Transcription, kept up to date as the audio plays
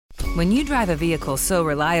When you drive a vehicle so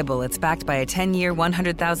reliable it's backed by a 10-year,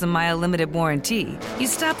 100,000-mile limited warranty, you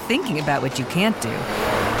stop thinking about what you can't do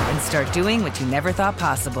and start doing what you never thought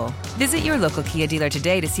possible. Visit your local Kia dealer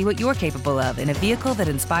today to see what you're capable of in a vehicle that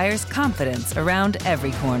inspires confidence around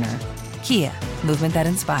every corner. Kia, movement that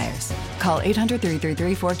inspires. Call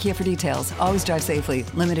 800-333-4KIA for details. Always drive safely.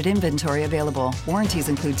 Limited inventory available. Warranties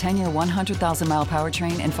include 10-year 100,000-mile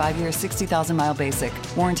powertrain and 5-year 60,000-mile basic.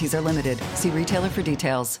 Warranties are limited. See retailer for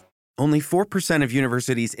details. Only 4% of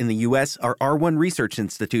universities in the U.S. are R1 research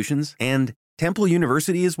institutions, and Temple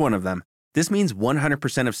University is one of them. This means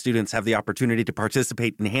 100% of students have the opportunity to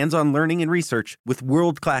participate in hands-on learning and research with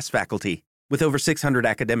world-class faculty. With over 600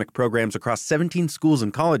 academic programs across 17 schools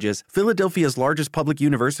and colleges, Philadelphia's largest public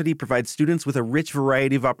university provides students with a rich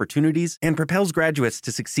variety of opportunities and propels graduates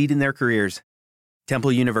to succeed in their careers.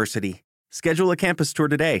 Temple University. Schedule a campus tour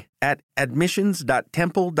today at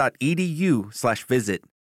admissions.temple.edu/visit.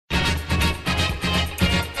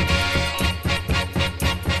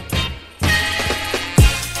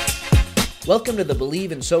 Welcome to the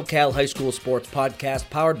Believe in SoCal High School Sports podcast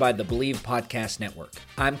powered by the Believe Podcast Network.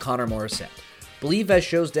 I'm Connor Morissette. Believe has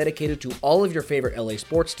shows dedicated to all of your favorite LA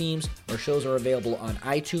sports teams. Our shows are available on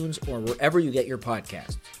iTunes or wherever you get your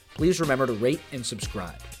podcasts. Please remember to rate and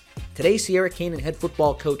subscribe. Today, Sierra Canyon head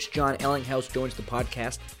football coach John Ellinghaus joins the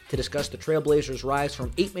podcast to discuss the Trailblazers' rise from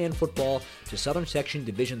 8-man football to Southern Section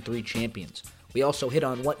Division III champions. We also hit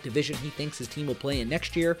on what division he thinks his team will play in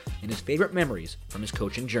next year and his favorite memories from his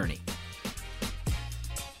coaching journey.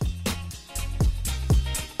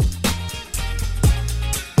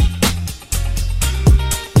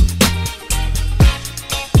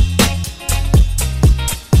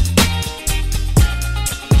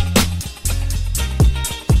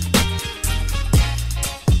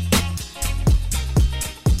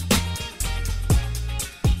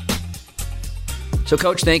 So,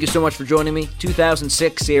 Coach, thank you so much for joining me.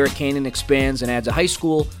 2006, Sierra Canyon expands and adds a high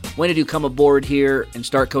school. When did you come aboard here and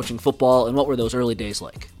start coaching football, and what were those early days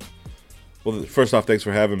like? Well, first off, thanks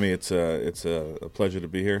for having me. It's a pleasure to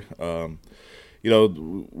be here. I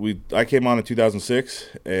came on in 2006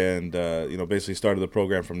 and basically started the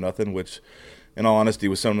program from nothing, which, in all honesty,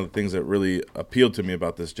 was some of the things that really appealed to me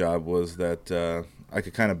about this job was that I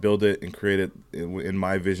could kind of build it and create it in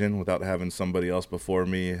my vision without having somebody else before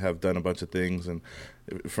me have done a bunch of things. And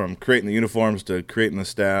from creating the uniforms to creating the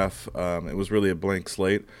staff, it was really a blank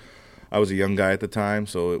slate. I was a young guy at the time,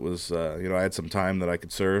 so it was, I had some time that I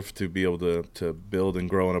could serve to be able to build and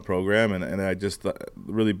grow in a program. And I just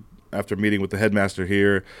really, after meeting with the headmaster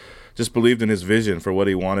here, just believed in his vision for what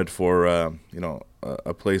he wanted for, a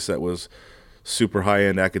place that was super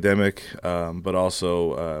high-end academic, but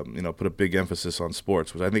also, put a big emphasis on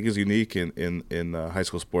sports, which I think is unique in high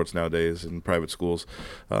school sports nowadays in private schools.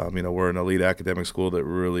 We're an elite academic school that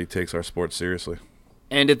really takes our sports seriously.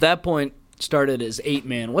 And at that point, started as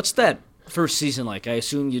 8-man. What's that first season like? I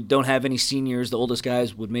assume you don't have any seniors. The oldest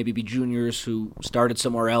guys would maybe be juniors who started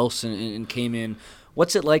somewhere else and came in.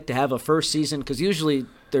 What's it like to have a first season? Because usually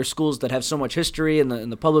there's schools that have so much history in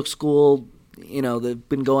the public school, they've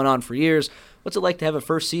been going on for years. What's it like to have a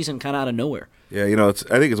first season kind of out of nowhere? Yeah, I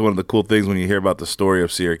think it's one of the cool things when you hear about the story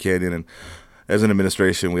of Sierra Canyon. And as an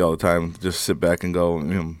administration, we all the time just sit back and go,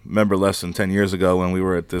 remember less than 10 years ago when we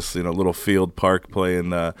were at this, little field park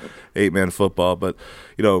playing 8-man football. But,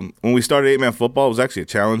 when we started 8-man football, it was actually a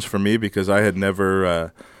challenge for me because I'd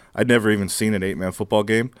never even seen an 8-man football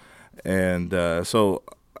game. And so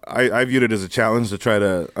I viewed it as a challenge to try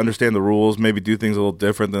to understand the rules, maybe do things a little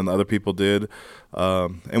different than other people did.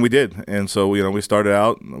 And we did. And so, we started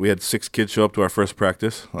out, we had 6 kids show up to our first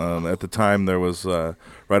practice. At the time, there was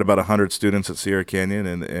right about 100 students at Sierra Canyon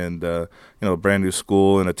and a brand new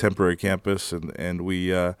school and a temporary campus. And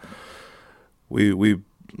we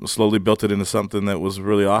slowly built it into something that was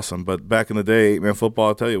really awesome. But back in the day, 8-man football,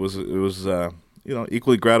 I'll tell you, it was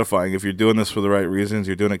equally gratifying. If you're doing this for the right reasons,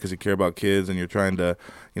 you're doing it because you care about kids and you're trying to,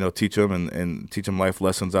 teach them and teach them life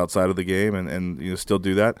lessons outside of the game and still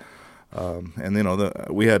do that.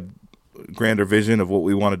 We had grander vision of what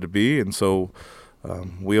we wanted to be. And so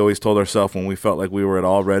we always told ourselves when we felt like we were at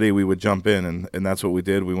all ready, we would jump in. And that's what we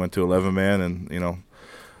did. We went to 11-man and,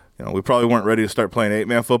 we probably weren't ready to start playing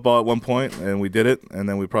 8-man football at one point, and we did it. And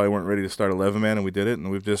then we probably weren't ready to start 11-man, and we did it. And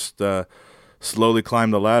we've just slowly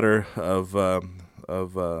climbed the ladder of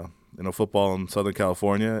football in Southern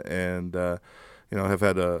California, and have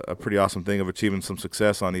had a pretty awesome thing of achieving some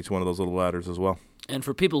success on each one of those little ladders as well. And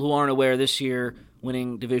for people who aren't aware, this year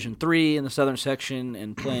winning Division III in the Southern Section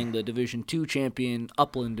and playing the Division II champion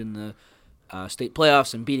Upland in the state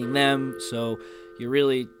playoffs and beating them, so you're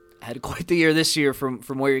really had quite the year this year from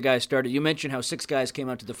where you guys started. You mentioned how 6 guys came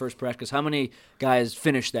out to the first practice. How many guys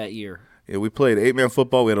finished that year? Yeah, we played 8-man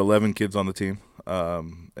football. We had 11 kids on the team,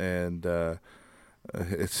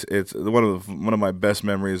 it's one of my best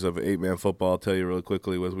memories of 8-man football. I'll tell you really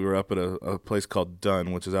quickly was we were up at a place called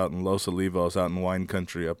Dunn, which is out in Los Olivos, out in wine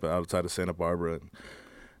country, up outside of Santa Barbara,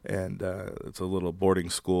 and it's a little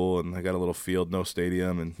boarding school, and I got a little field, no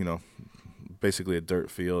stadium, and basically a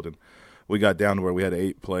dirt field, and we got down to where we had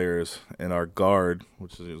 8 players, and our guard,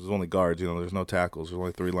 which was only guards, there's no tackles, there's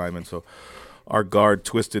only 3 linemen, so our guard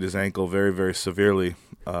twisted his ankle very, very severely,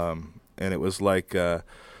 and it was like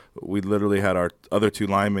we literally had our other 2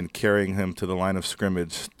 linemen carrying him to the line of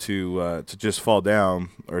scrimmage to just fall down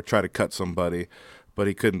or try to cut somebody, but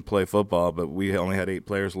he couldn't play football. But we only had 8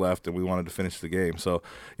 players left, and we wanted to finish the game. So,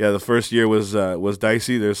 yeah, the first year was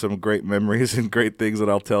dicey. There's some great memories and great things that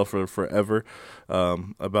I'll tell for forever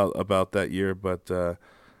about that year. But our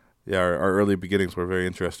early beginnings were very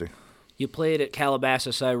interesting. You played at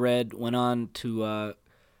Calabasas, I read, went on to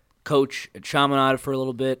coach at Chaminade for a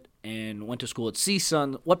little bit, and went to school at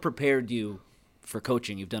CSUN. What prepared you for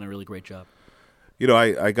coaching? You've done a really great job.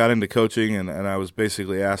 I got into coaching, and I was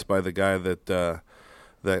basically asked by the guy that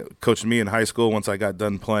coached me in high school once I got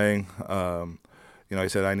done playing. He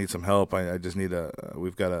said, I need some help. I just need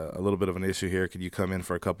we've got a little bit of an issue here. Could you come in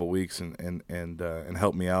for a couple weeks and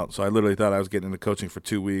help me out? So I literally thought I was getting into coaching for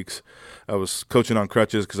 2 weeks. I was coaching on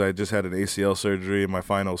crutches because I just had an ACL surgery, my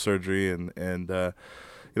final surgery, and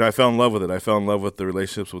I fell in love with it. I fell in love with the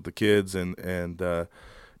relationships with the kids, and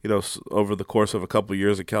over the course of a couple of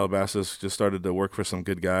years at Calabasas, just started to work for some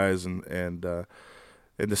good guys, and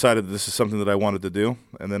decided that this is something that I wanted to do.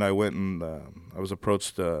 And then I went and I was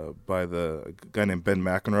approached by the guy named Ben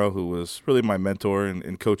McEnroe, who was really my mentor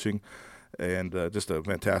in coaching, and just a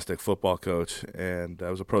fantastic football coach. And I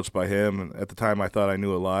was approached by him, and at the time I thought I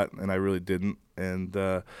knew a lot, and I really didn't.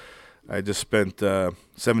 And I just spent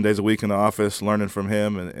 7 days a week in the office learning from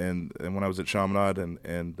him, and when I was at Chaminade,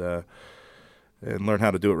 and learned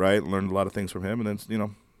how to do it right, and learned a lot of things from him. And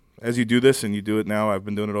then, as you do this, and you do it now, I've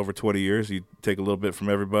been doing it over 20 years, you take a little bit from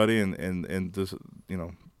everybody and just,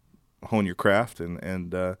 hone your craft and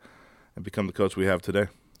become the coach we have today.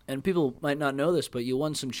 And people might not know this, but you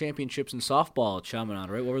won some championships in softball at Chaminade,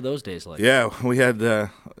 right? What were those days like? Yeah, we had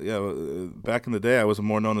back in the day, I was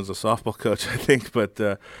more known as a softball coach, I think. But,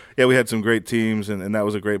 we had some great teams, and that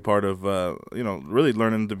was a great part of, really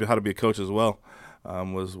learning how to be a coach as well,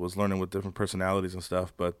 was learning with different personalities and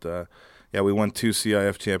stuff. But, we won 2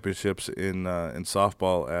 CIF championships in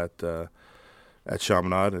softball at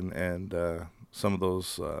Chaminade, and some of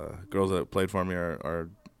those girls that played for me are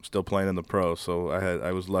still playing in the pros, so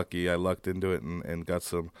I was lucky. I lucked into it and got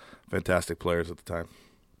some fantastic players at the time.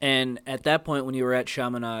 And at that point, when you were at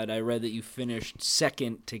Chaminade, I read that you finished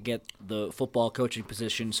second to get the football coaching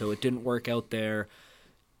position, so it didn't work out there.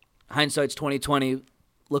 Hindsight's 2020.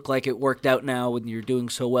 Look like it worked out now when you're doing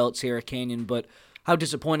so well at Sierra Canyon, but how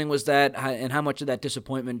disappointing was that, and how much did that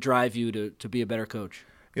disappointment drive you to be a better coach?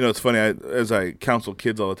 It's funny. As I counsel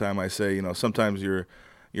kids all the time, I say, sometimes you're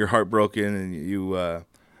heartbroken and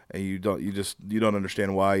you don't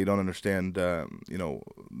understand why. You don't understand.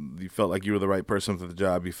 You felt like you were the right person for the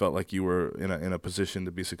job. You felt like you were in a position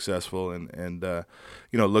to be successful, and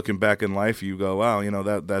looking back in life, you go, wow,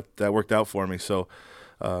 that worked out for me. So,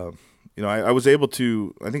 I was able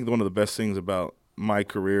to. I think one of the best things about my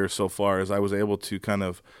career so far is I was able to kind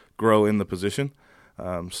of grow in the position.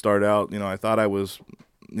 Start out, I thought I was,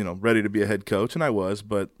 ready to be a head coach, and I was,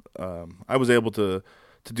 but I was able to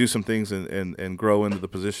do some things and grow into the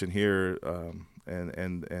position here,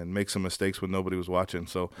 and make some mistakes when nobody was watching.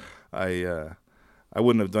 So I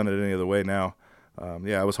wouldn't have done it any other way now.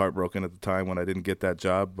 I was heartbroken at the time when I didn't get that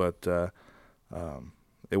job, but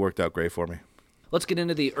it worked out great for me. Let's get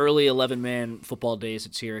into the early 11-man football days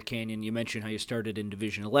at Sierra Canyon. You mentioned how you started in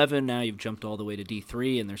Division 11. Now you've jumped all the way to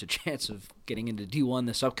D3, and there's a chance of getting into D1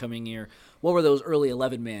 this upcoming year. What were those early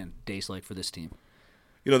 11-man days like for this team?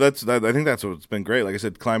 I think that's what's been great. Like I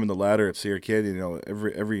said, climbing the ladder at Sierra Canyon,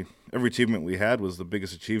 every achievement we had was the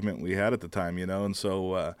biggest achievement we had at the time, and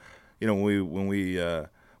so when we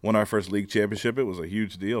won our first league championship, it was a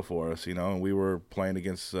huge deal for us, and we were playing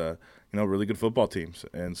against really good football teams,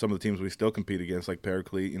 and some of the teams we still compete against, like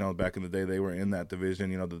Paraclete, back in the day, they were in that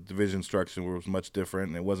division. The division structure was much different,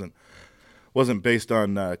 and it wasn't based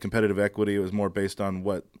on competitive equity. It was more based on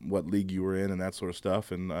what league you were in and that sort of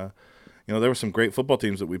stuff. And there were some great football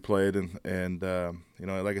teams that we played, and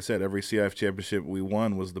like I said, every CIF championship we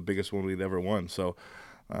won was the biggest one we'd ever won. So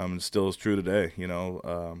it still is true today,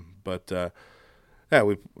 But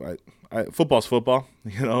Yeah, football's football,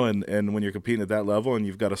 and when you're competing at that level and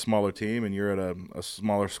you've got a smaller team and you're at a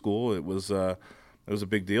smaller school, it was a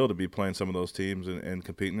big deal to be playing some of those teams and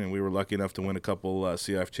competing. And we were lucky enough to win a couple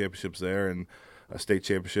CIF championships there and a state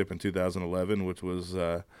championship in 2011, which was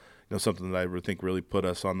something that I think really put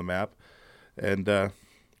us on the map. And I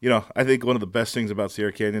think one of the best things about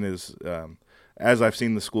Sierra Canyon is as I've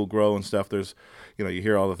seen the school grow and stuff, there's, you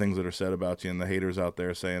hear all the things that are said about you and the haters out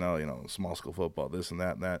there saying, oh, small school football, this and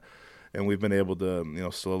that and that. And we've been able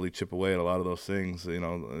to, slowly chip away at a lot of those things.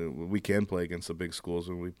 We can play against the big schools,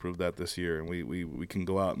 and we proved that this year. And we can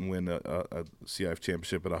go out and win a CIF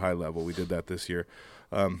championship at a high level. We did that this year.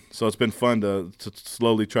 So it's been fun to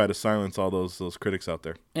slowly try to silence all those critics out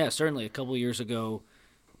there. Yeah, certainly. A couple of years ago,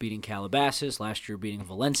 beating Calabasas, last year beating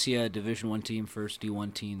Valencia, Division I team, first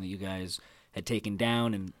D1 team that you guys had taken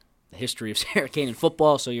down in the history of Sierra Canyon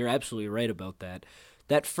football, so you're absolutely right about that.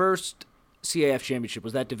 That first CIF championship,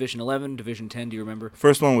 was that Division 11, Division 10, do you remember?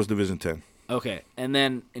 First one was Division 10. Okay, and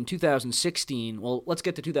then in 2016, well, let's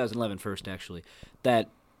get to 2011 first, actually. That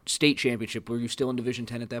state championship, were you still in Division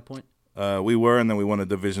 10 at that point? We were, and then we won a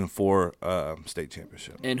Division 4 state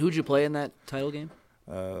championship. And who'd you play in that title game?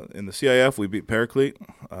 In the CIF, we beat Paraclete,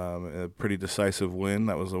 a pretty decisive win.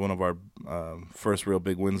 That was one of our first real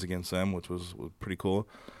big wins against them, which was pretty cool.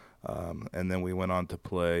 And then we went on to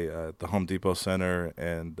play at the Home Depot Center,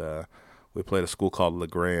 and we played a school called La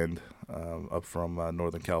Grande up from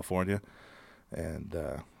Northern California. And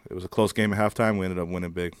it was a close game at halftime. We ended up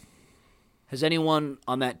winning big. Has anyone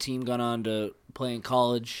on that team gone on to play in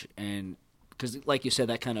college? And because, like you said,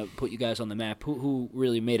 that kind of put you guys on the map. Who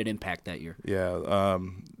really made an impact that year? Yeah,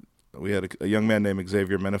 we had a young man named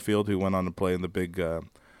Xavier Menefield who went on to play in the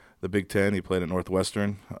Big Ten. He played at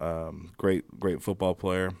Northwestern. Great football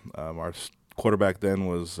player. Our quarterback then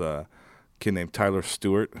was a kid named Tyler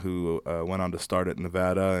Stewart, who went on to start at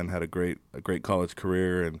Nevada and had a great college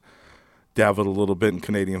career and dabbled a little bit in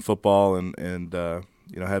Canadian football and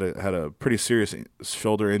had a pretty serious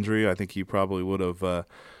shoulder injury. I think he probably would have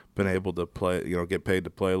been able to play, get paid to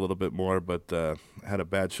play a little bit more, but had a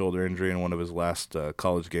bad shoulder injury in one of his last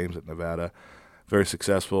college games at Nevada. Very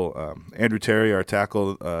successful. Andrew Terry, our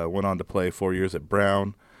tackle, went on to play 4 years at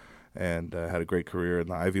Brown and had a great career in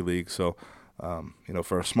the Ivy League. So,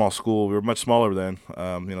 for a small school, we were much smaller then.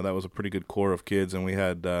 That was a pretty good core of kids, and we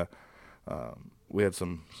had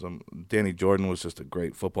some. Danny Jordan was just a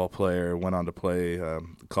great football player. Went on to play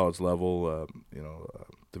college level,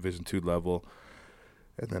 Division II level.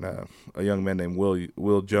 And then a young man named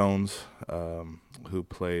Will Jones, who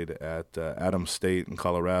played at Adams State in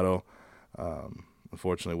Colorado.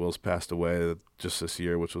 Unfortunately, Will's passed away just this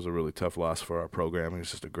year, which was a really tough loss for our program. He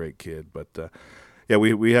was just a great kid. But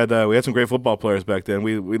we had some great football players back then.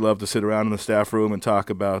 We loved to sit around in the staff room and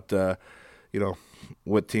talk about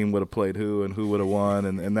what team would have played who and who would have won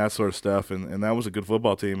and that sort of stuff. And that was a good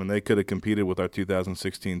football team, and they could have competed with our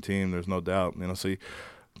 2016 team. There's no doubt. So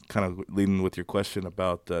kind of leading with your question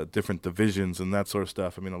about different divisions and that sort of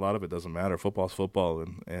stuff. I mean, a lot of it doesn't matter. Football's football,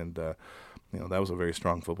 and that was a very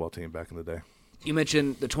strong football team back in the day. You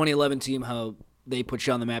mentioned the 2011 team, how they put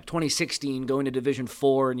you on the map. 2016, going to Division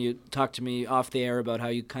 4, and you talked to me off the air about how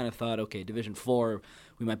you kind of thought, okay, Division 4,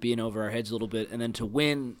 we might be in over our heads a little bit, and then to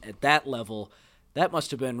win at that level, that must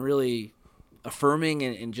have been really affirming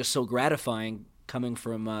and just so gratifying coming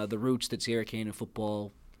from the roots that Sierra Canyon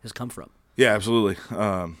football has come from. Yeah, absolutely.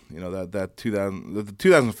 The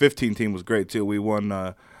 2015 team was great too. We won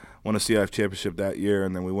a CIF championship that year,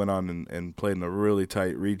 and then we went on and played in a really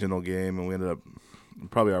tight regional game, and we ended up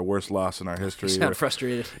probably our worst loss in our history. You sound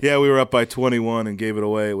frustrated. Yeah, we were up by 21 and gave it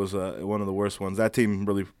away. It was one of the worst ones. That team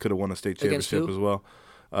really could have won a state championship as well.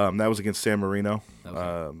 That was against San Marino,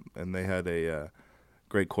 okay. And they had a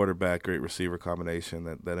great quarterback, great receiver combination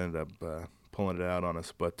that ended up pulling it out on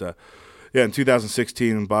us. But in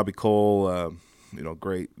 2016, Bobby Cole,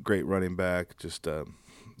 great running back, just the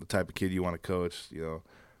type of kid you want to coach.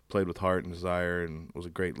 Played with heart and desire and was a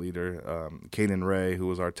great leader. Kanan Ray, who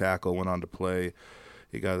was our tackle, went on to play.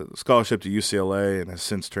 He got a scholarship to UCLA and has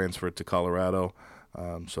since transferred to Colorado.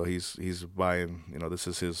 So he's buying. This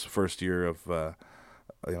is his first year of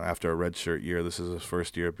after a redshirt year. This is his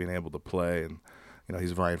first year of being able to play, and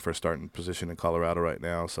he's vying for a starting position in Colorado right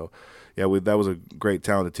now. So, that was a great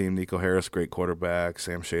talented team. Nico Harris, great quarterback.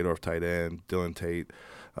 Sam Shadorf, tight end. Dylan Tate.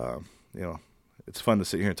 It's fun to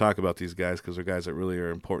sit here and talk about these guys because they're guys that really are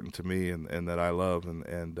important to me and that I love.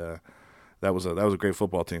 And that was a great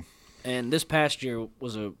football team. And this past year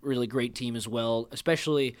was a really great team as well.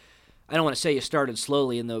 Especially, I don't want to say you started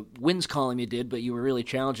slowly in the wins column you did, but you were really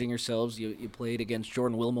challenging yourselves. You played against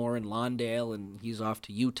Jordan Wilmore in Lawndale, and he's off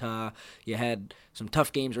to Utah. You had some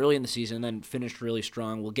tough games early in the season and then finished really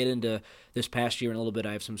strong. We'll get into this past year in a little bit.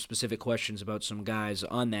 I have some specific questions about some guys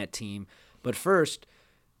on that team. But first,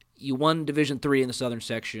 you won Division III in the Southern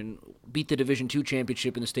section, beat the Division II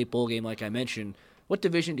championship in the state bowl game like I mentioned. What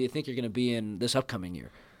division do you think you're going to be in this upcoming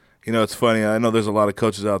year? You know, it's funny. I know there's a lot of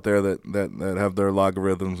coaches out there that have their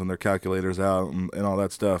logarithms and their calculators out and all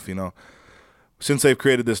that stuff, you know. Since they've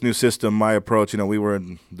created this new system, my approach, you know, we were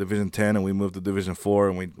in Division 10 and we moved to Division 4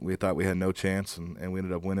 and we thought we had no chance and we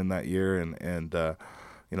ended up winning that year. And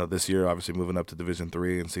you know, this year obviously moving up to Division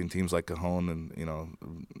 3 and seeing teams like Cajon and, you know,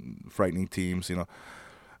 frightening teams, you know.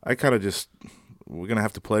 I kind of just – we're going to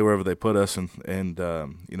have to play wherever they put us. And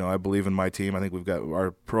you know, I believe in my team. I think we've got –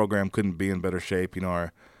 our program couldn't be in better shape. You know,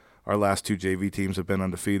 our last 2 JV teams have been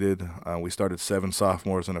undefeated. We started 7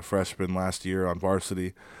 sophomores and a freshman last year on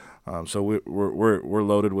varsity. So we're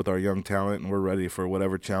loaded with our young talent, and we're ready for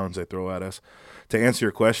whatever challenge they throw at us. To answer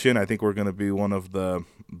your question, I think we're going to be one of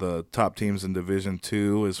the top teams in Division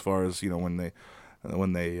II as far as, you know,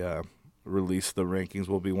 when they release the rankings.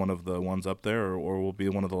 We'll be one of the ones up there, or we'll be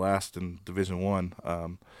one of the last in Division I.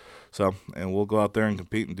 And we'll go out there and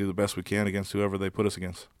compete and do the best we can against whoever they put us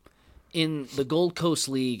against. In the Gold Coast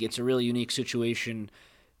League, it's a really unique situation.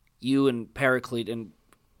 You and Paraclete, and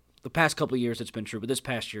the past couple of years it's been true, but this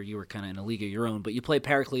past year you were kind of in a league of your own. But you play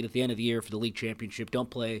Paraclete at the end of the year for the league championship, don't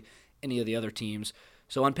play any of the other teams.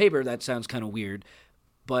 So on paper that sounds kind of weird,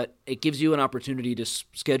 but it gives you an opportunity to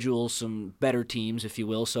schedule some better teams, if you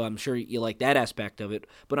will. So I'm sure you like that aspect of it.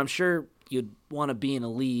 But I'm sure you'd want to be in a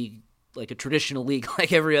league, like a traditional league,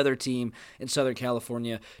 like every other team in Southern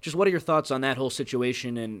California. Just what are your thoughts on that whole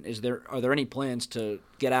situation, and are there any plans to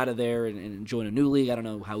get out of there and join a new league? I don't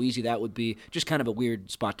know how easy that would be. Just kind of a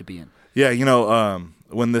weird spot to be in. Yeah, you know,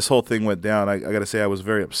 when this whole thing went down, I got to say I was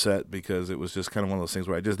very upset because it was just kind of one of those things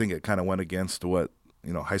where I just think it kind of went against what,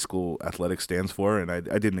 you know, high school athletics stands for, and I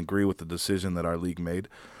didn't agree with the decision that our league made.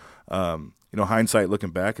 You know, hindsight,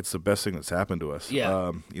 looking back, it's the best thing that's happened to us.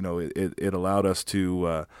 Yeah. You know, it allowed us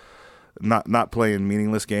to not playing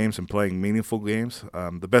meaningless games and playing meaningful games.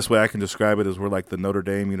 The best way I can describe it is we're like the Notre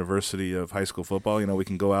Dame University of high school football. You know, we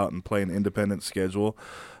can go out and play an independent schedule,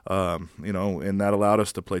 you know, and that allowed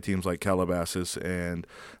us to play teams like Calabasas and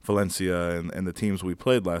Valencia and the teams we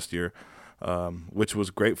played last year, which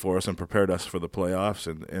was great for us and prepared us for the playoffs.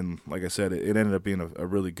 And like I said, it ended up being a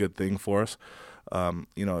really good thing for us.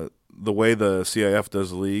 You know, the way the CIF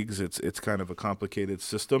does leagues, it's kind of a complicated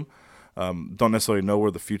system. Don't necessarily know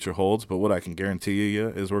where the future holds, but what I can guarantee you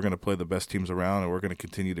is we're going to play the best teams around, and we're going to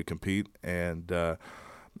continue to compete. And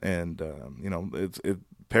you know,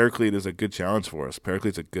 Paraclete is a good challenge for us.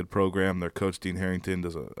 Paraclete's a good program. Their coach Dean Harrington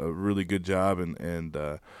does a really good job,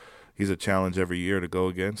 and he's a challenge every year to go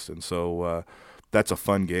against. And so that's a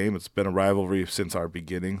fun game. It's been a rivalry since our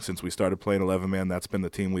beginning, since we started playing 11-man. That's been the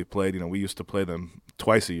team we played. You know, we used to play them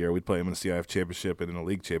twice a year. We'd play them in the CIF championship and in the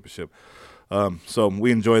league championship. So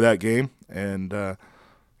we enjoy that game, and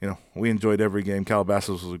you know, we enjoyed every game.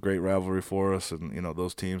 Calabasas was a great rivalry for us, and you know,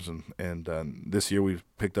 those teams. And this year we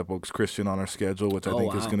picked up Oaks Christian on our schedule, which I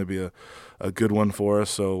think is going to be a good one for us.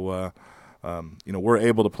 So you know, we're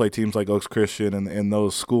able to play teams like Oaks Christian and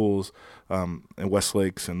those schools, and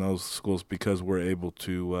Westlakes and those schools because we're able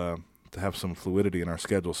to have some fluidity in our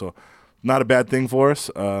schedule. So not a bad thing for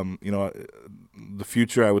us. You know, the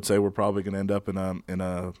future, I would say we're probably going to end up in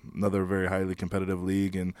another very highly competitive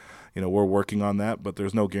league, and you know, we're working on that, but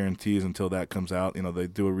there's no guarantees until that comes out. You know, they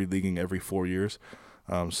do a re-leaguing every 4 years.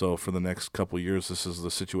 So for the next couple of years, this is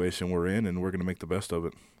the situation we're in, and we're going to make the best of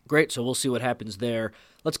it. Great, so we'll see what happens there.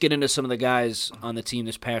 Let's get into some of the guys on the team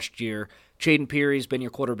this past year. Chaden Peary's been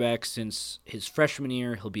your quarterback since his freshman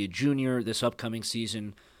year. He'll be a junior this upcoming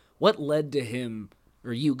season. What led to him,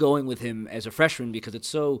 or you going with him as a freshman, because it's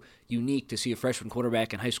so unique to see a freshman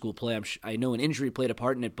quarterback in high school play? I know an injury played a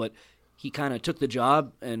part in it, but he kind of took the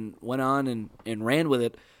job and went on and ran with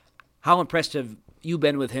it. How impressed have you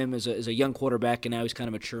been with him as a young quarterback, and now he's kind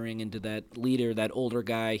of maturing into that leader, that older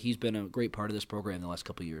guy? He's been a great part of this program the last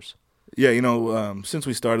couple of years. Yeah, you know, since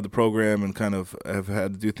we started the program and kind of have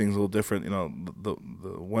had to do things a little different, you know, the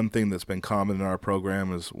one thing that's been common in our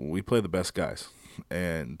program is we play the best guys.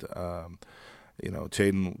 And you know,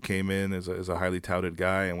 Chaden came in as a highly touted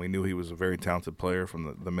guy, and we knew he was a very talented player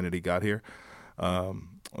from the minute he got here.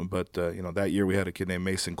 But you know, that year we had a kid named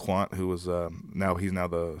Mason Quant, who was he's now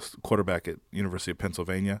the quarterback at University of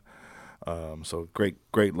Pennsylvania. So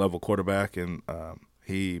great level quarterback, and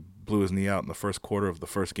he blew his knee out in the first quarter of the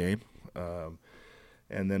first game.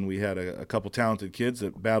 And then we had a couple talented kids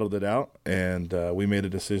that battled it out, and we made a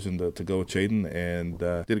decision to go with Chayden, and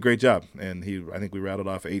did a great job. And I think we rattled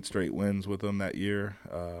off 8 straight wins with him that year.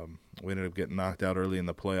 We ended up getting knocked out early in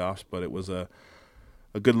the playoffs, but it was a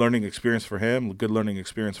good learning experience for him, a good learning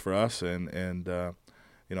experience for us, and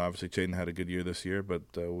obviously Chayden had a good year this year, but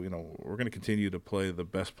we're going to continue to play the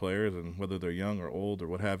best players, and whether they're young or old or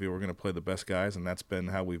what have you, we're going to play the best guys, and that's been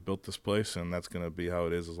how we've built this place, and that's going to be how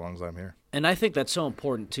it is as long as I'm here. And I think that's so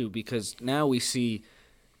important too, because now we see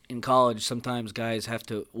in college sometimes guys have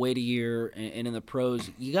to wait a year, and in the pros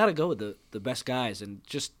you got to go with the best guys, and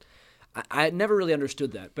just I never really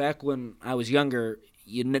understood that. Back when I was younger,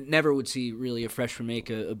 you never would see really a freshman make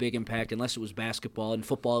a big impact unless it was basketball. In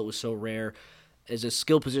football, it was so rare. As a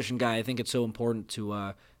skill position guy, I think it's so important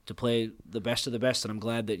to play the best of the best, and I'm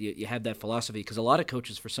glad that you have that philosophy, because a lot of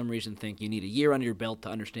coaches, for some reason, think you need a year under your belt to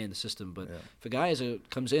understand the system. But if a guy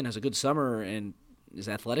comes in, has a good summer, and is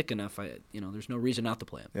athletic enough, there's no reason not to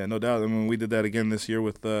play him. Yeah, no doubt. I mean, we did that again this year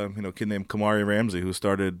with a kid named Kamari Ramsey, who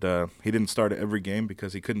started. He didn't start every game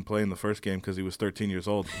because he couldn't play in the first game because he was 13 years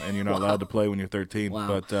old, and you're not allowed to play when you're 13.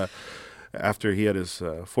 Wow. But after he had his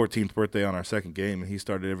 14th birthday on our second game, he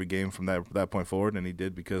started every game from that point forward, and he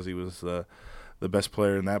did because he was the best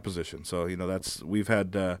player in that position. So we've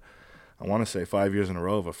had I want to say 5 years in a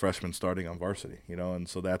row of a freshman starting on varsity, and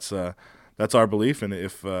so that's our belief. And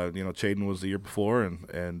if Chayden was the year before,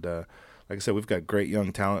 and like I said, we've got great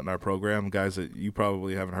young talent in our program, guys that you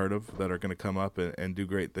probably haven't heard of that are going to come up and do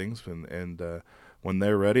great things, and when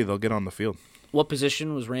they're ready, they'll get on the field. What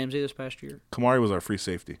position was Ramsey this past year? Kamari was our free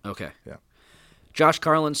safety. Okay. Yeah. Josh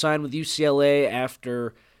Carlin signed with UCLA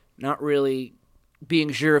after not really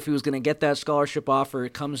being sure if he was going to get that scholarship offer.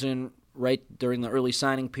 It comes in right during the early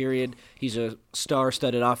signing period. He's a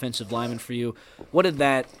star-studded offensive lineman for you. What did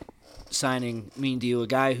that signing mean to you? A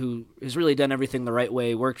guy who has really done everything the right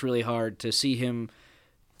way, worked really hard, to see him,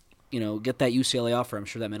 get that UCLA offer. I'm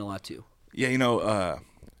sure that meant a lot to you. Yeah,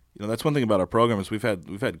 that's one thing about our program is we've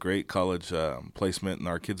had great college placement, and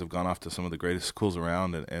our kids have gone off to some of the greatest schools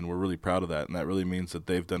around, and we're really proud of that. And that really means that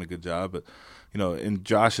they've done a good job. But in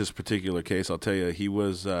Josh's particular case, I'll tell you, he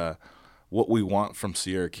was what we want from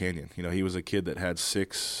Sierra Canyon. He was a kid that had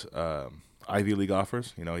 6 Ivy League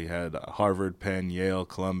offers. He had Harvard, Penn, Yale,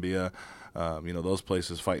 Columbia. Those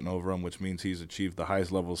places fighting over him, which means he's achieved the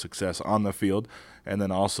highest level of success on the field, and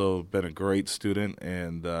then also been a great student,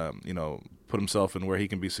 and put himself in where he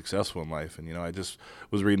can be successful in life. And I just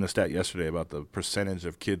was reading a stat yesterday about the percentage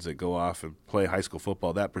of kids that go off and play high school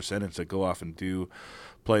football, that percentage that go off and do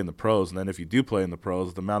play in the pros, and then if you do play in the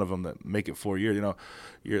pros, the amount of them that make it 4 years,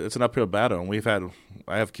 it's an uphill battle. And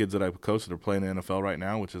I have kids that I've coached that are playing in the NFL right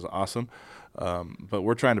now, which is awesome. But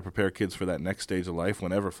we're trying to prepare kids for that next stage of life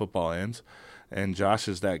whenever football ends, and Josh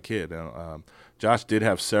is that kid. Josh did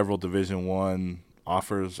have several Division I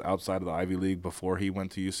offers outside of the Ivy League before he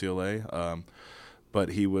went to UCLA, but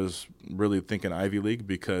he was really thinking Ivy League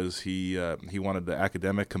because he wanted the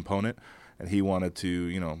academic component, and he wanted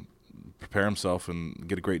to prepare himself and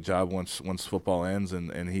get a great job once football ends,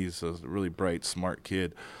 and he's a really bright, smart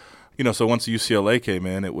kid. So once UCLA came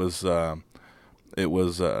in, it was a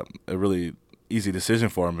really easy decision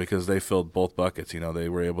for him because they filled both buckets. They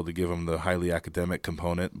were able to give him the highly academic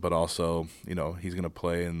component, but also, he's going to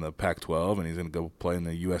play in the Pac-12, and he's going to go play in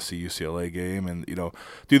the USC-UCLA game, and,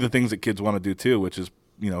 do the things that kids want to do too, which is,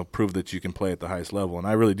 prove that you can play at the highest level. And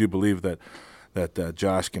I really do believe that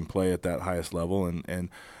Josh can play at that highest level, and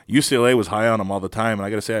UCLA was high on him all the time. And I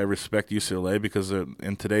got to say, I respect UCLA because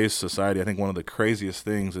in today's society, I think one of the craziest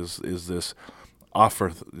things is this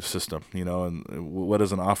offer system, and what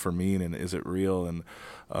does an offer mean, and is it real? And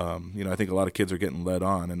I think a lot of kids are getting led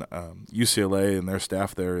on, and UCLA and their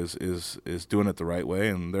staff there is doing it the right way,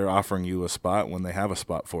 and they're offering you a spot when they have a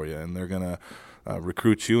spot for you, and they're gonna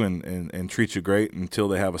recruit you and treat you great until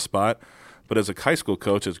they have a spot. But as a high school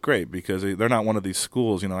coach, it's great because they're not one of these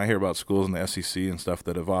schools. I hear about schools in the SEC and stuff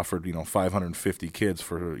that have offered 550 kids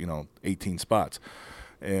for 18 spots.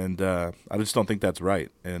 And I just don't think that's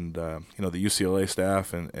right. And the UCLA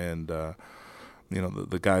staff and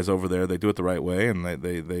the guys over there, they do it the right way, and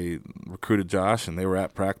they recruited Josh, and they were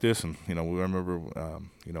at practice, and we remember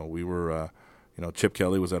we were Chip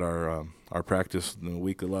Kelly was at our practice in the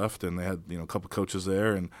week left, and they had a couple coaches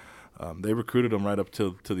there, and they recruited him right up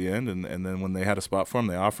to the end, and then when they had a spot for him,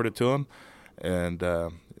 they offered it to him, and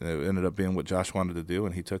it ended up being what Josh wanted to do,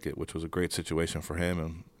 and he took it, which was a great situation for him,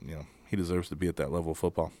 and he deserves to be at that level of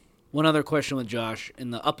football. One other question with Josh.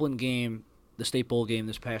 In the Upland game, the State Bowl game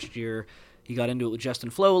this past year, he got into it with Justin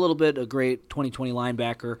Flo a little bit, a great 2020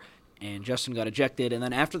 linebacker. and Justin got ejected. And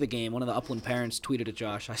then after the game, one of the Upland parents tweeted at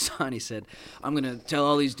Josh, I saw, and he said, "I'm going to tell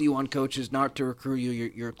all these D1 coaches not to recruit you.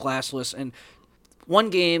 You're classless." And one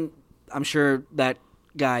game, I'm sure that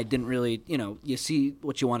guy didn't really, you see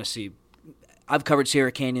what you want to see. I've covered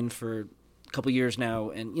Sierra Canyon for a couple years now,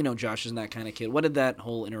 and Josh isn't that kind of kid. What did that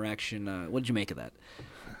whole interaction? What did you make of that?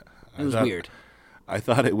 It was weird. I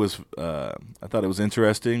thought it was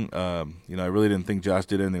interesting. I really didn't think Josh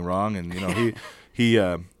did anything wrong, and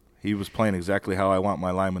he was playing exactly how I want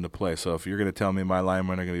my linemen to play. So if you're going to tell me my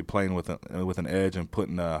linemen are going to be playing with an edge and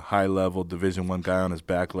putting a high-level Division I guy on his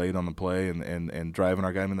back late on the play and driving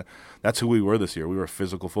our guy, that's who we were this year. We were a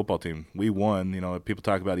physical football team. We won. People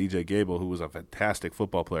talk about E.J. Gable, who was a fantastic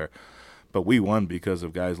football player, but we won because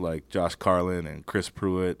of guys like Josh Carlin and Chris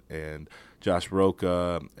Pruitt and Josh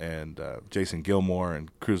Roca and Jason Gilmore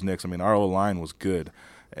and Cruz Nix. Our O-line was good,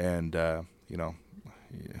 and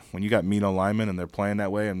when you got mean linemen and they're playing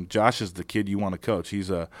that way, and Josh is the kid you want to coach. He's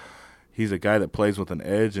a guy that plays with an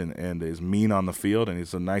edge and is mean on the field, and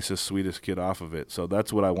he's the nicest, sweetest kid off of it. So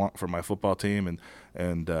that's what I want for my football team,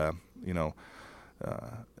 and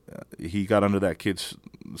he got under that kid's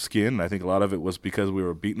skin. I think a lot of it was because we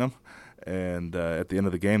were beating him. And at the end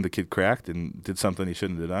of the game, the kid cracked and did something he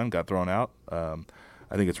shouldn't have done, got thrown out. I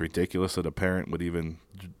think it's ridiculous that a parent would even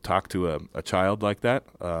talk to a child like that.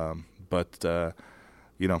 But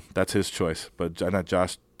that's his choice. But I know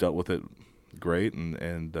Josh dealt with it great,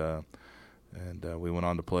 and we went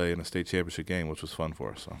on to play in a state championship game, which was fun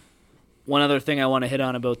for us. So. One other thing I want to hit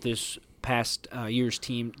on about this past year's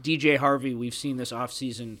team, DJ Harvey, we've seen this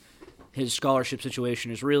offseason, his scholarship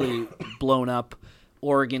situation is really blown up.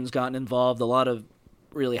 Oregon's gotten involved, a lot of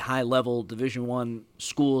really high-level Division I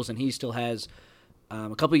schools, and he still has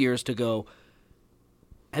a couple years to go.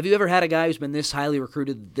 Have you ever had a guy who's been this highly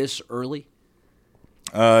recruited this early?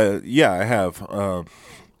 Yeah, I have,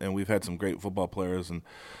 and we've had some great football players, and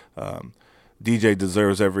DJ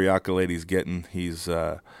deserves every accolade he's getting. He's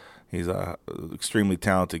a extremely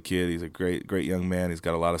talented kid. He's a great young man. He's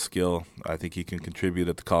got a lot of skill. I think he can contribute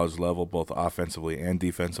at the college level, both offensively and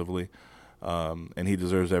defensively. And he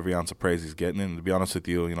deserves every ounce of praise he's getting. And to be honest with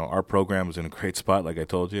you, our program is in a great spot, like I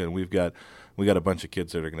told you, and we got a bunch of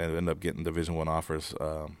kids that are going to end up getting Division I offers,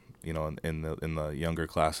 in the younger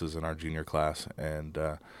classes in our junior class,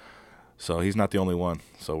 and so he's not the only one.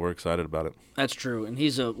 So we're excited about it. That's true, and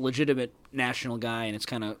he's a legitimate national guy, and it's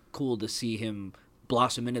kind of cool to see him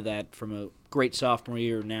blossom into that from a great sophomore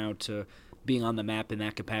year now to being on the map in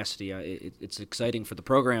that capacity. It's exciting for the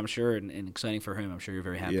program, I'm sure, and exciting for him. I'm sure you're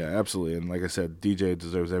very happy. Yeah, absolutely. And like I said, DJ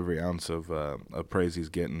deserves every ounce of praise he's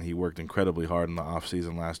getting. He worked incredibly hard in the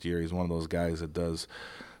offseason last year. He's one of those guys that does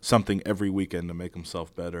something every weekend to make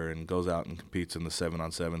himself better and goes out and competes in the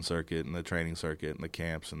 7-on-7 circuit and the training circuit and the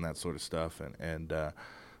camps and that sort of stuff. And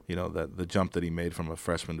the jump that he made from a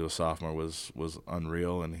freshman to a sophomore was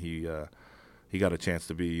unreal, and he got a chance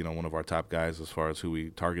to be, one of our top guys as far as who we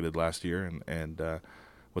targeted last year. And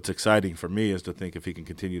what's exciting for me is to think if he can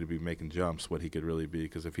continue to be making jumps, what he could really be.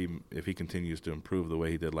 Because if he continues to improve the way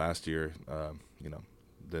he did last year,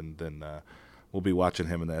 then we'll be watching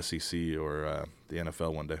him in the SEC or the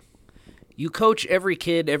NFL one day. You coach every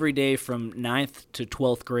kid every day from 9th to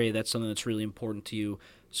 12th grade. That's something that's really important to you.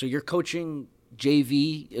 So you're coaching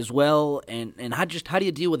JV as well, and how do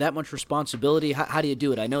you deal with that much responsibility? How do you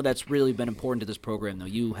do it? I know that's really been important to this program, though,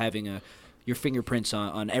 you having your fingerprints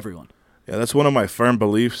on everyone. Yeah, that's one of my firm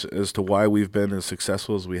beliefs as to why we've been as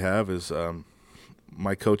successful as we have is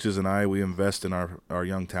my coaches and I, we invest in our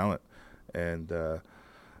young talent, and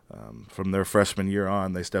from their freshman year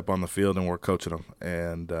on, they step on the field and we're coaching them,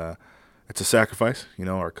 and it's a sacrifice.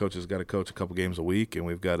 Our coaches got to coach a couple games a week, and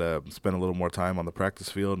we've got to spend a little more time on the practice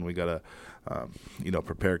field, and we got to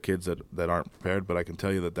prepare kids that aren't prepared. But I can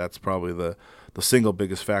tell you that that's probably the single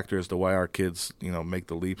biggest factor as to why our kids, make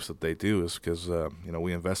the leaps that they do is because,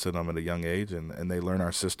 we invest in them at a young age, and they learn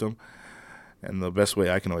our system. And the best way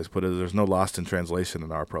I can always put it is there's no lost in translation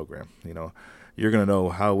in our program. You're going to know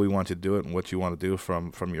how we want you to do it and what you want to do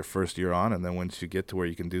from your first year on, and then once you get to where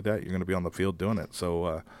you can do that, you're going to be on the field doing it.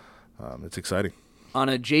 So it's exciting. On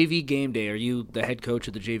a JV game day, are you the head coach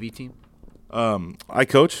of the JV team? I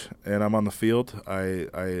coach, and I'm on the field. I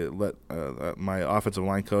let my offensive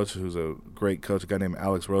line coach, who's a great coach, a guy named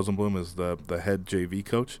Alex Rosenblum, is the head JV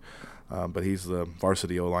coach, but he's the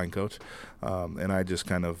varsity O-line coach. And I just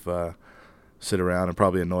kind of sit around and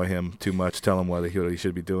probably annoy him too much, tell him what he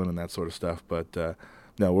should be doing and that sort of stuff. But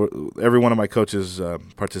no, every one of my coaches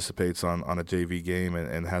participates on a JV game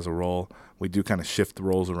and has a role. We do kind of shift the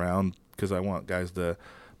roles around because I want guys to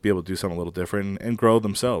be able to do something a little different and grow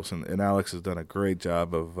themselves. And Alex has done a great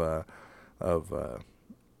job of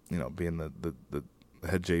being the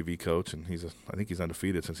head JV coach, and I think he's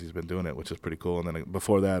undefeated since he's been doing it, which is pretty cool. And then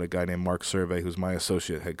before that, a guy named Mark Survey, who's my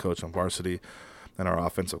associate head coach on varsity and our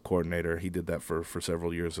offensive coordinator, he did that for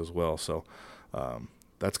several years as well. So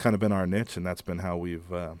that's kind of been our niche, and that's been how we've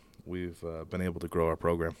been able to grow our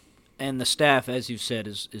program. And the staff, as you've said,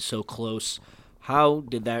 is so close. How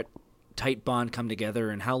did that tight bond come together,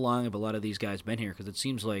 and how long have a lot of these guys been here? Because it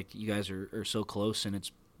seems like you guys are so close, and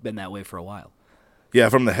it's been that way for a while. Yeah,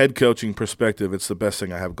 from the head coaching perspective, it's the best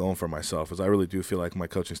thing I have going for myself, is I really do feel like my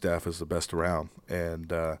coaching staff is the best around.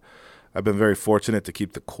 And I've been very fortunate to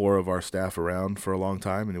keep the core of our staff around for a long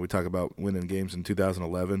time. And we talk about winning games in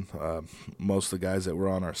 2011. Most of the guys that were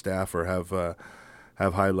on our staff or have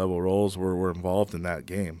high-level roles were involved in that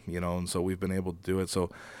game, and so we've been able to do it. So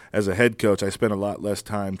as a head coach, I spend a lot less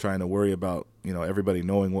time trying to worry about, everybody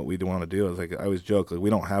knowing what we want to do. It's like I always joke, we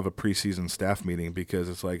don't have a preseason staff meeting because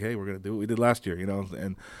it's like, hey, we're going to do what we did last year,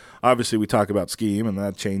 And obviously we talk about scheme, and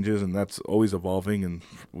that changes, and that's always evolving, and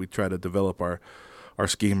we try to develop our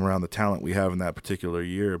scheme around the talent we have in that particular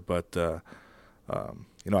year. But,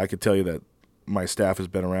 I could tell you that my staff has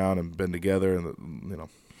been around and been together, and,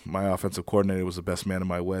 my offensive coordinator was the best man at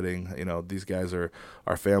my wedding. These guys are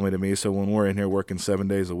family to me. So when we're in here working 7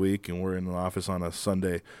 days a week and we're in the office on a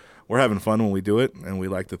Sunday, we're having fun when we do it. And we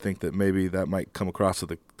like to think that maybe that might come across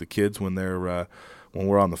to the kids when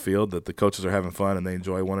we're on the field, that the coaches are having fun and they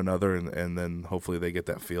enjoy one another. And then hopefully they get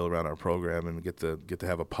that feel around our program and get to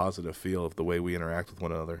have a positive feel of the way we interact with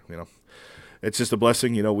one another. It's just a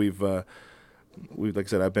blessing. We've like I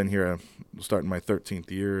said, I've been here starting my 13th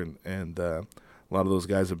year, and a lot of those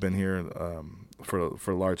guys have been here for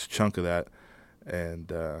a large chunk of that,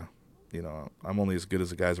 and I'm only as good as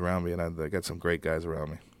the guys around me, and I got some great guys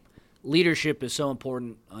around me. Leadership is so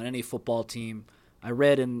important on any football team. I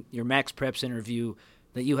read in your Max Preps interview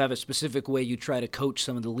that you have a specific way you try to coach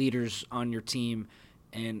some of the leaders on your team,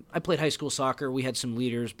 and I played high school soccer. We had some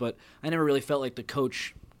leaders, but I never really felt like the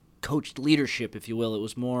coach coached leadership, if you will. It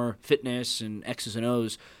was more fitness and X's and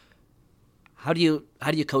O's. How do you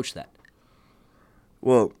coach that?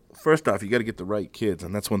 Well, first off, you got to get the right kids,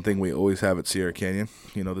 and that's one thing we always have at Sierra Canyon.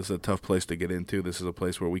 This is a tough place to get into. This is a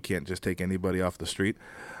place where we can't just take anybody off the street.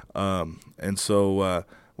 And so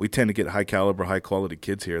we tend to get high-caliber, high-quality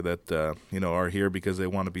kids here that, are here because they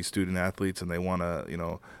want to be student athletes and they want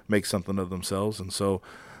to, make something of themselves. And so,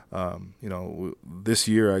 this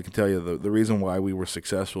year I can tell you the reason why we were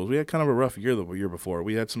successful is we had kind of a rough year the year before.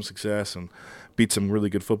 We had some success and beat some really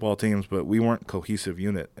good football teams, but we weren't a cohesive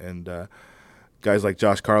unit. And guys like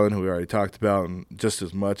Josh Carlin, who we already talked about, and just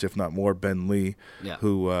as much, if not more, Ben Lee,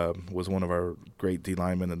 who was one of our great D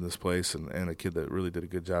linemen in this place, and a kid that really did a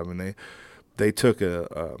good job. And they took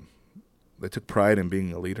pride in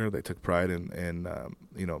being a leader. They took pride in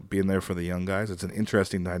being there for the young guys. It's an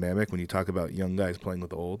interesting dynamic when you talk about young guys playing with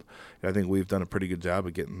the old. And I think we've done a pretty good job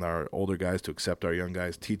of getting our older guys to accept our young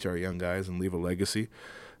guys, teach our young guys, and leave a legacy.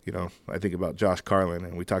 I think about Josh Carlin,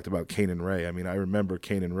 and we talked about Kanan Ray. I mean, I remember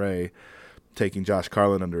Kanan Ray taking Josh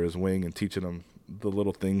Carlin under his wing and teaching him the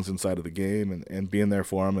little things inside of the game and being there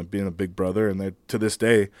for him and being a big brother. And to this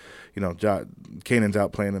day, Kanan's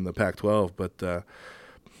out playing in the Pac-12, but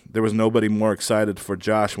there was nobody more excited for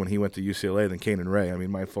Josh when he went to UCLA than Kanan Ray. I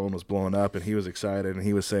mean, my phone was blowing up, and he was excited, and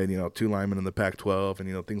he was saying, 2 linemen in the Pac-12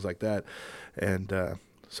 and, things like that. And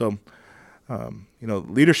so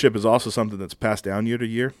leadership is also something that's passed down year to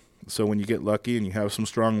year. So when you get lucky and you have some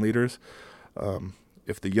strong leaders,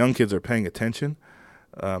 if the young kids are paying attention,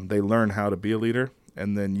 they learn how to be a leader,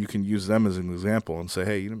 and then you can use them as an example and say,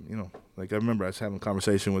 hey, like I remember I was having a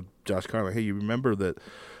conversation with Josh Carlin. Hey, you remember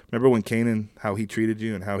when Kanan, how he treated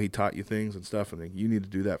you and how he taught you things and stuff, and you need to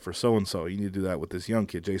do that for so-and-so. You need to do that with this young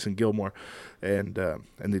kid, Jason Gilmore, and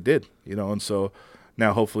they did, and so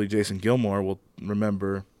now hopefully Jason Gilmore will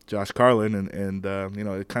remember Josh Carlin, and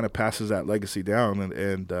it kind of passes that legacy down,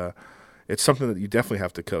 and it's something that you definitely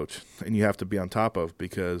have to coach and you have to be on top of,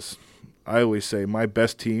 because I always say my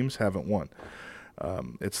best teams haven't won.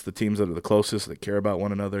 It's the teams that are the closest, that care about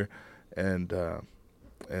one another, and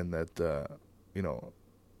that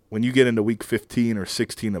when you get into week 15 or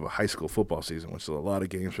 16 of a high school football season, which is a lot of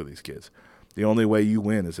games for these kids, the only way you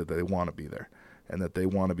win is that they want to be there and that they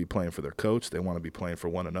want to be playing for their coach. They want to be playing for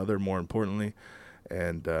one another, more importantly.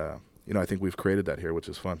 And, I think we've created that here, which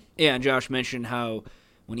is fun. Yeah, and Josh mentioned how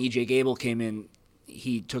when E.J. Gable came in,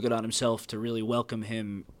 he took it on himself to really welcome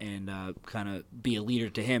him and kind of be a leader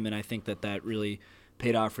to him, and I think that really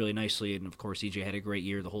paid off really nicely. And, of course, E.J. had a great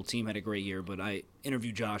year. The whole team had a great year, but I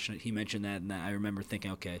interviewed Josh, and he mentioned that, and I remember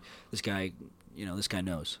thinking, okay, this guy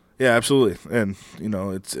knows. Yeah, absolutely. And,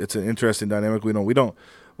 it's an interesting dynamic. We don't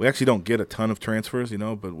we actually don't get a ton of transfers,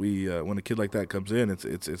 but we when a kid like that comes in,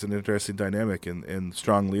 it's an interesting dynamic, and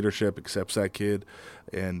strong leadership accepts that kid,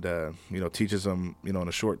 and teaches them in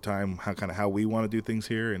a short time how we want to do things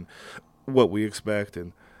here and what we expect.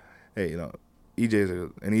 And hey,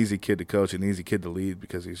 EJ's an easy kid to coach, an easy kid to lead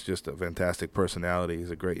because he's just a fantastic personality. He's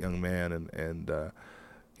a great young man, and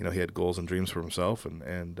he had goals and dreams for himself,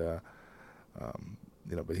 but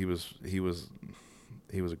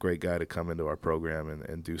he was a great guy to come into our program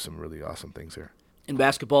and do some really awesome things here. In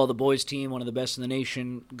basketball, the boys team, one of the best in the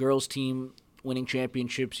nation. Girls team, winning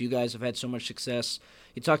championships. You guys have had so much success.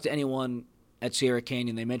 You talk to anyone at Sierra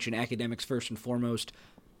Canyon, they mention academics first and foremost.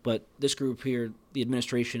 But this group here, the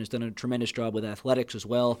administration has done a tremendous job with athletics as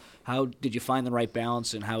well. How did you find the right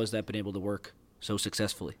balance, and how has that been able to work so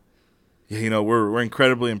successfully? Yeah, we're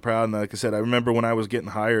incredibly proud, and like I said, I remember when I was getting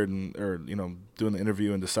hired or doing the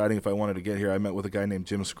interview and deciding if I wanted to get here, I met with a guy named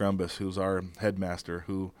Jim Scrumbus, who's our headmaster,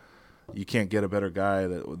 who you can't get a better guy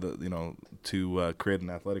to create an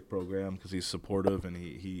athletic program because he's supportive and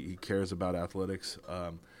he cares about athletics.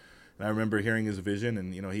 And I remember hearing his vision,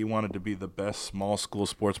 and he wanted to be the best small school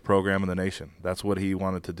sports program in the nation. That's what he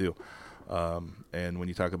wanted to do. And when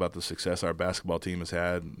you talk about the success our basketball team has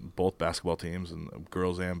had, both basketball teams, and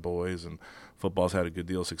girls and boys, and football's had a good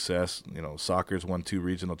deal of success. Soccer's won 2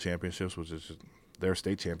 regional championships, which is just their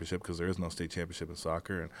state championship because there is no state championship in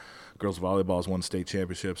soccer. And girls volleyball's won state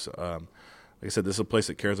championships. Like I said, this is a place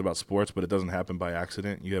that cares about sports, but it doesn't happen by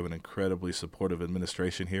accident. You have an incredibly supportive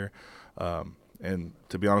administration here. And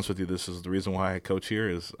to be honest with you, this is the reason why I coach here.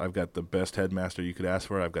 Is I've got the best headmaster you could ask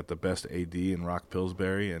for. I've got the best AD in Rock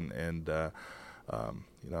Pillsbury, and the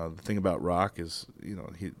thing about Rock is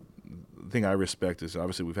the thing I respect is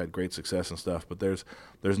obviously we've had great success and stuff, but there's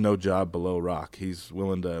no job below Rock. He's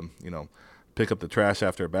willing to pick up the trash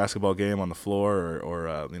after a basketball game on the floor,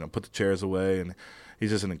 or put the chairs away, and he's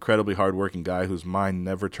just an incredibly hardworking guy whose mind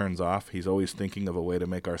never turns off. He's always thinking of a way to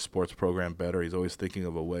make our sports program better. He's always thinking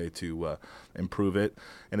of a way to improve it.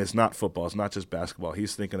 And it's not football. It's not just basketball.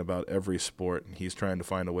 He's thinking about every sport, and he's trying to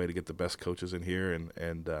find a way to get the best coaches in here.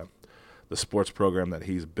 And the sports program that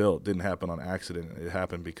he's built didn't happen on accident. It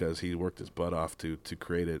happened because he worked his butt off to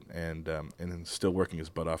create it, and still working his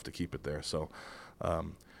butt off to keep it there. So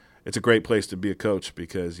it's a great place to be a coach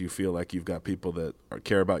because you feel like you've got people that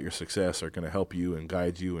care about your success, are going to help you and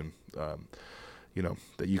guide you, and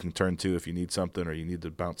that you can turn to if you need something or you need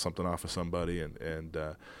to bounce something off of somebody. And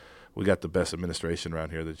we got the best administration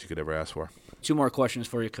around here that you could ever ask for. 2 more questions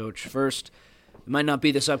for you, Coach. First, it might not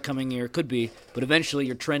be this upcoming year, could be, but eventually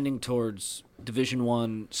you're trending towards Division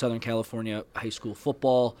I Southern California high school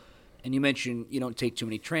football. And you mentioned you don't take too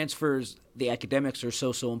many transfers. The academics are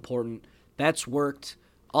so important. That's worked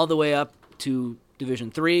all the way up to Division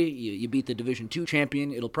III. You beat the Division II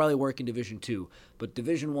champion. It'll probably work in Division II. But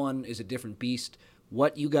Division I is a different beast.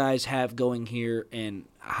 What you guys have going here and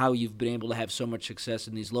how you've been able to have so much success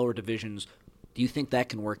in these lower divisions, do you think that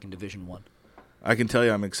can work in Division I? I can tell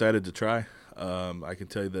you I'm excited to try. I can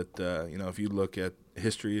tell you that, if you look at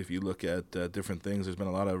history, if you look at different things, there's been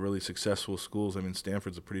a lot of really successful schools. I mean,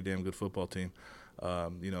 Stanford's a pretty damn good football team.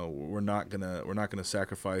 We're not gonna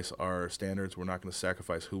sacrifice our standards. We're not gonna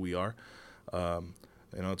sacrifice who we are.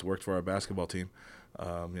 It's worked for our basketball team.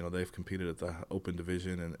 They've competed at the open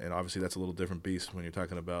division, and obviously that's a little different beast when you're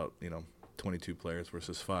talking about 22 players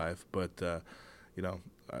versus 5. But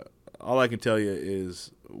all I can tell you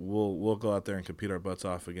is we'll go out there and compete our butts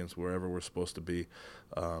off against wherever we're supposed to be,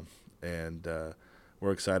 and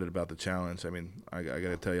we're excited about the challenge. I mean, I got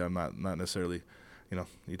to tell you, I'm not necessarily.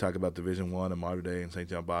 You talk about Division I and Mater Dei and St.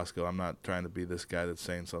 John Bosco. I'm not trying to be this guy that's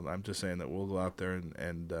saying something. I'm just saying that we'll go out there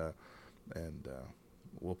and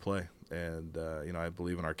we'll play. And I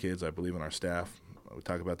believe in our kids. I believe in our staff. We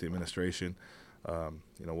talk about the administration.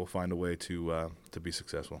 We'll find a way to be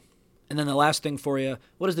successful. And then the last thing for you,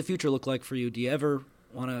 what does the future look like for you? Do you ever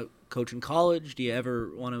want to coach in college? Do you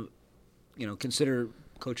ever want to, consider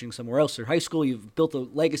coaching somewhere else or high school? You've built a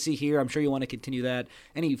legacy here. I'm sure you want to continue that.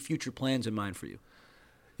 Any future plans in mind for you?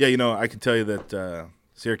 Yeah, I can tell you that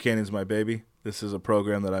Sierra Canyon's my baby. This is a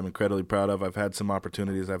program that I'm incredibly proud of. I've had some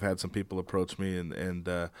opportunities. I've had some people approach me, and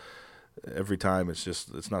every time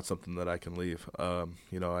it's not something that I can leave.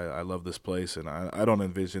 I love this place, and I don't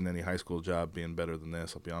envision any high school job being better than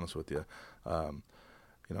this. I'll be honest with you.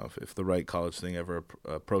 If the right college thing ever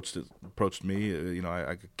approached me,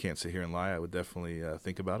 I can't sit here and lie. I would definitely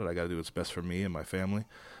think about it. I got to do what's best for me and my family.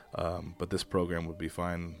 But this program would be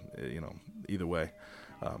fine, either way.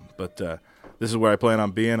 But this is where I plan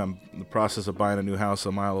on being. I'm in the process of buying a new house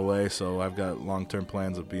a mile away, so I've got long-term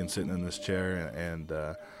plans of sitting in this chair and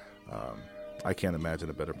I can't imagine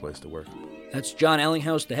a better place to work. That's John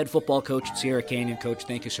Ellinghaus, the head football coach at Sierra Canyon. Coach,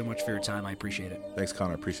 thank you so much for your time. I appreciate it. Thanks,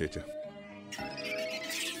 Connor. Appreciate you.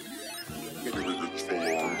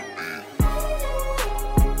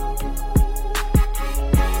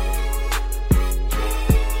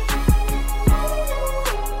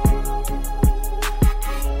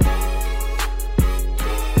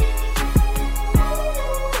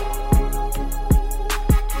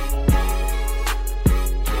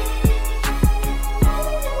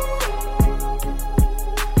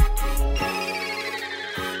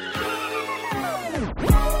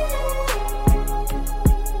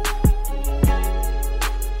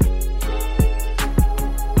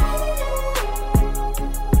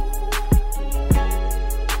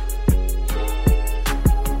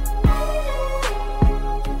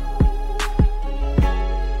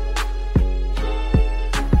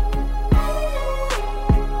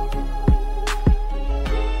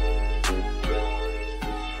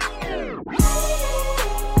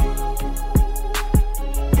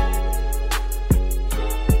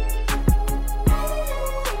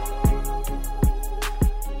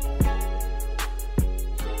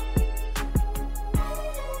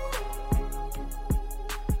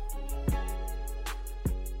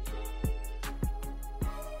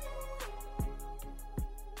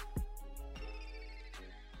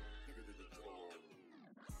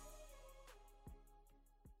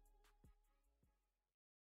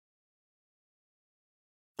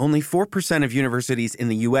 Only 4% of universities in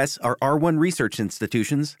the U.S. are R1 research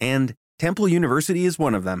institutions, and Temple University is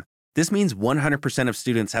one of them. This means 100% of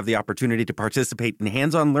students have the opportunity to participate in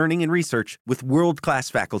hands-on learning and research with world-class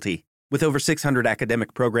faculty. With over 600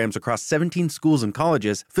 academic programs across 17 schools and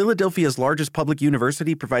colleges, Philadelphia's largest public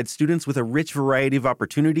university provides students with a rich variety of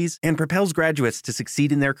opportunities and propels graduates to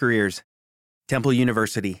succeed in their careers. Temple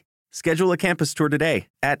University. Schedule a campus tour today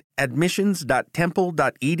at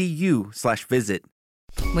admissions.temple.edu/visit.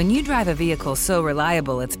 When you drive a vehicle so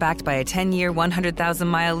reliable it's backed by a 10-year,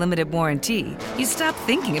 100,000-mile limited warranty, you stop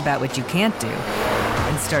thinking about what you can't do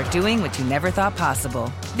and start doing what you never thought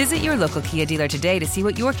possible. Visit your local Kia dealer today to see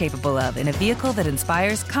what you're capable of in a vehicle that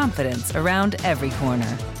inspires confidence around every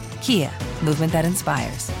corner. Kia, movement that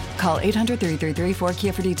inspires. Call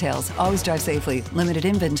 800-333-4KIA for details. Always drive safely. Limited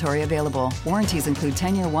inventory available. Warranties include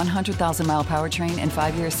 10-year 100,000-mile powertrain and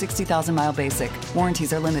 5-year 60,000-mile basic.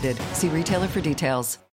 Warranties are limited. See retailer for details.